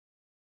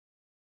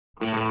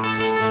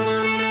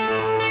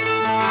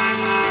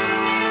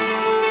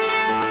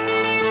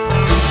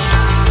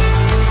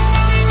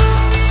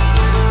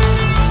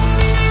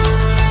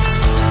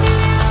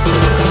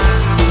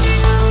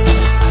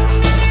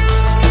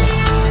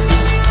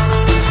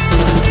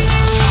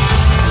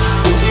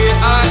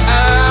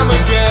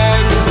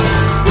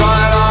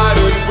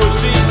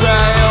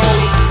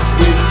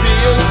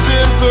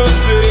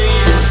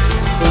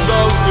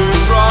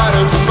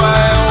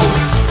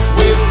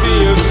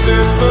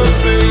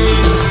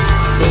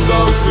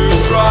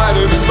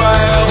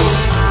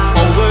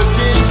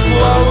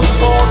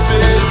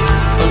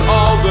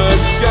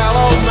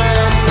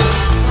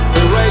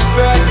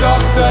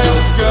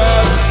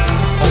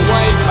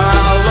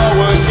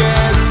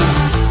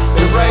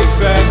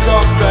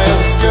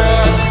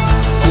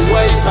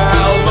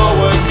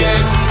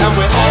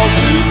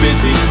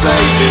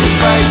Saving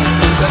face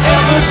to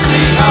ever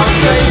see our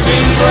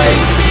saving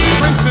grace.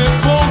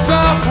 Principles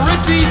are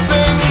pretty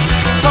things,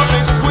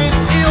 puppets with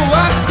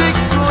elastic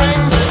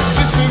strings.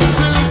 Listen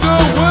to the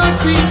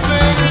words he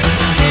sings,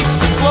 pigs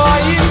to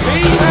fly if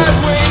he had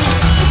wings.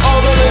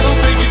 All the little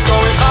piggies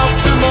going up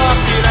to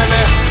market, and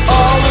they're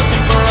all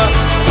looking for a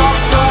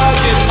soft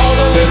target. All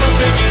the little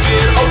piggies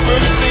in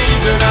open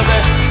season, and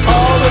they're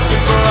all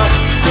looking for a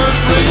good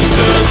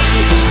reason.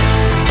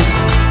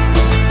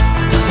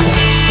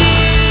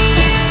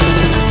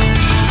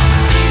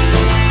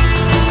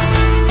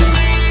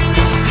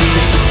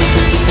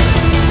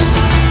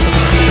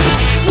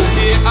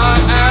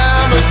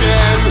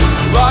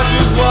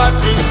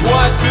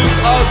 Twice as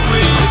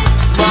ugly,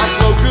 my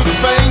cloak of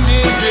feigned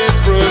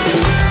indifference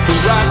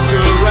wrapped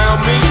around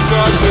me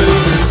snugly.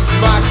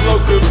 My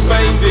cloak of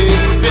feigned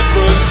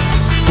indifference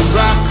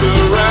wrapped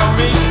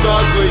around me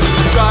snugly.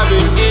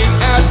 Diving in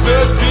at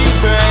the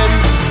deep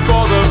end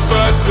for the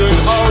first and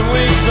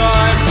only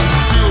time.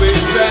 Julie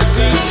says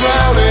he's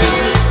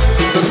drowning,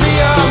 for me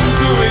I'm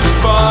doing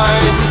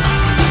fine.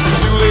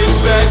 Julie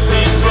says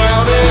he's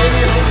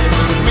drowning,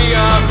 for me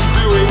I'm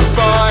doing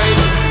fine.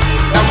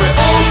 And we're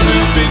all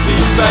too busy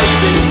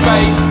saving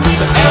face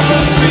to ever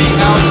see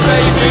our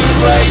saving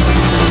grace.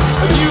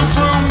 A new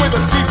broom with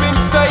a sweeping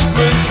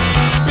statement,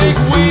 big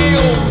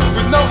wheels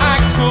with no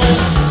axles,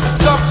 a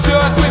stuffed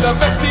shirt with a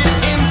vested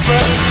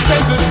interest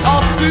sends us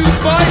off to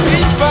fight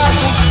his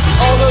battles.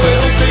 All the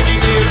little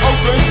piggies in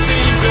open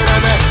season,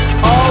 and they're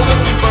all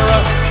looking for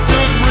a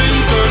good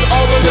reason.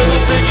 All the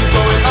little piggies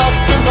going up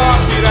to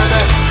market, and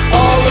they're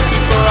all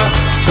looking for a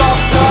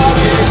soft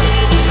target.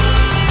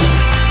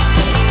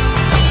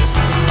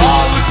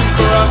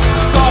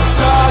 Soft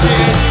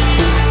targets.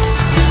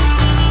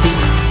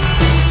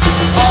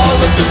 All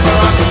looking for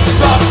a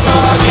soft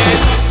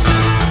target.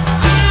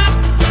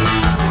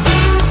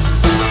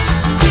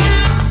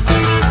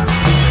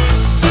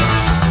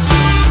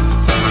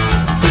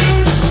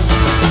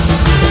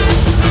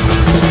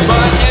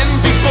 My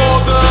envy for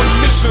the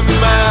mission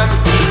man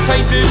is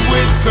tainted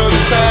with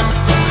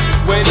contempt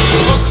when he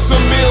looks $1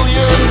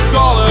 million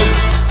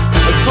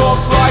and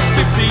talks like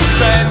 50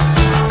 cents.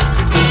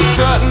 The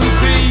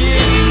certainty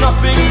is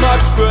nothing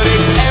much, but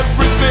it's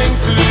everything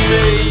to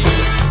me.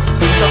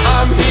 So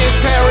I'm here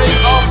tearing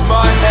off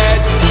my head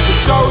to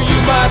show you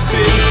my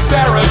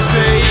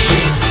sincerity.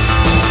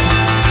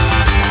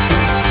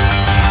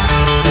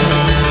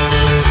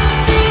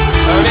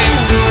 And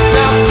it's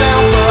snouts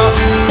down for a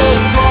full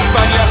drop,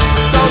 and you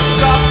don't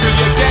stop till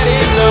you get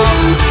enough.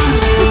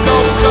 You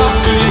don't stop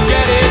till you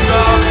get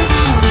enough.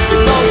 You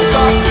don't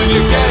stop till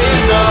you get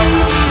enough.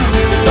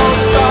 You don't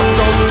stop,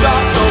 don't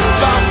stop, don't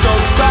stop,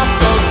 don't stop,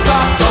 don't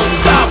stop, don't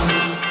stop.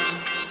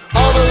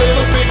 All the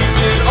little piggies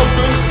in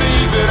open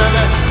season, and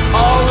they're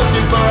all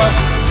looking for a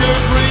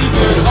good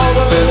reason. All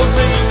the little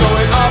piggies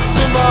going up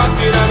to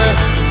market, and they're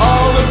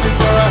all looking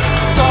for a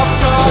soft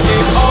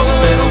target. All the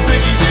little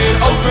piggies in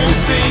open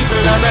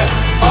season, and they're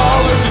all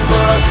looking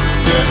for a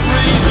good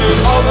reason.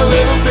 All the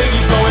little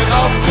piggies going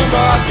up to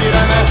market,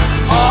 and they're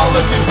all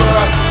looking for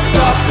a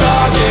soft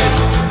target.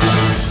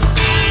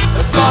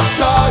 A soft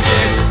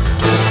target.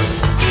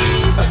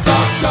 A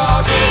soft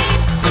target.